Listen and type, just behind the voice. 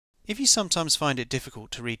If you sometimes find it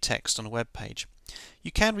difficult to read text on a web page, you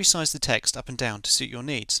can resize the text up and down to suit your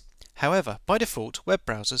needs. However, by default, web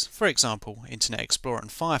browsers, for example Internet Explorer and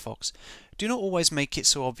Firefox, do not always make it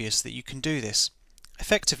so obvious that you can do this.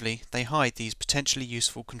 Effectively, they hide these potentially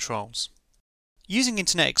useful controls. Using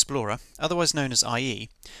Internet Explorer, otherwise known as IE,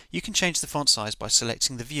 you can change the font size by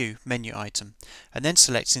selecting the View menu item and then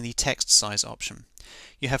selecting the Text Size option.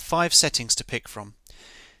 You have 5 settings to pick from.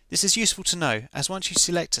 This is useful to know, as once you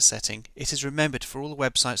select a setting, it is remembered for all the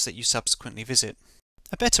websites that you subsequently visit.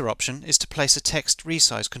 A better option is to place a text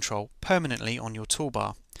resize control permanently on your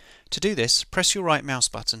toolbar. To do this, press your right mouse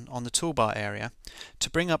button on the toolbar area to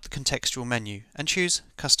bring up the contextual menu and choose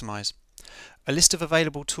Customize. A list of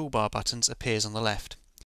available toolbar buttons appears on the left.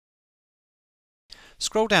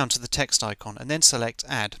 Scroll down to the text icon and then select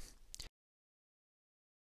Add.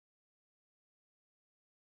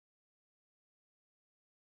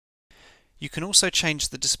 You can also change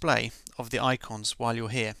the display of the icons while you're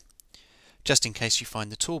here, just in case you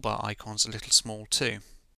find the toolbar icons a little small too.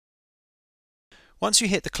 Once you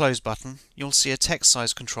hit the Close button, you'll see a text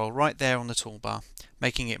size control right there on the toolbar,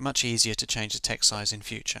 making it much easier to change the text size in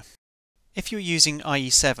future. If you're using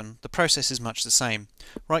IE7, the process is much the same.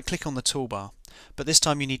 Right-click on the toolbar, but this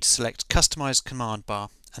time you need to select Customize Command Bar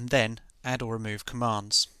and then Add or Remove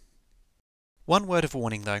Commands. One word of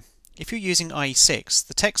warning though. If you're using IE6,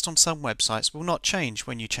 the text on some websites will not change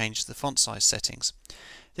when you change the font size settings.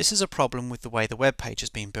 This is a problem with the way the web page has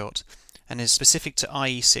been built and is specific to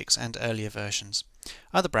IE6 and earlier versions.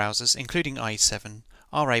 Other browsers, including IE7,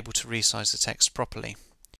 are able to resize the text properly.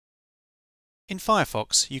 In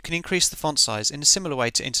Firefox, you can increase the font size in a similar way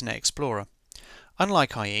to Internet Explorer.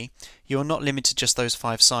 Unlike IE, you are not limited to just those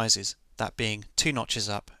 5 sizes, that being 2 notches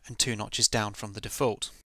up and 2 notches down from the default.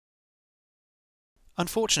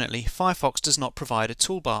 Unfortunately, Firefox does not provide a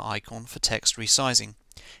toolbar icon for text resizing,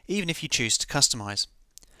 even if you choose to customize.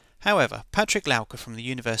 However, Patrick Lauker from the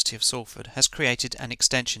University of Salford has created an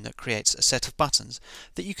extension that creates a set of buttons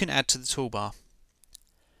that you can add to the toolbar.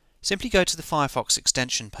 Simply go to the Firefox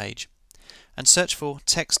extension page and search for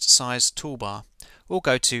Text Size Toolbar, or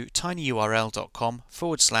go to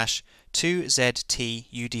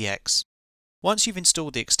tinyurl.com/2ZTUDX. Once you've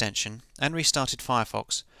installed the extension and restarted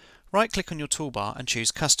Firefox, right-click on your toolbar and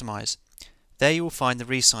choose Customize. There you will find the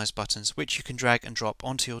resize buttons, which you can drag and drop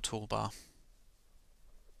onto your toolbar.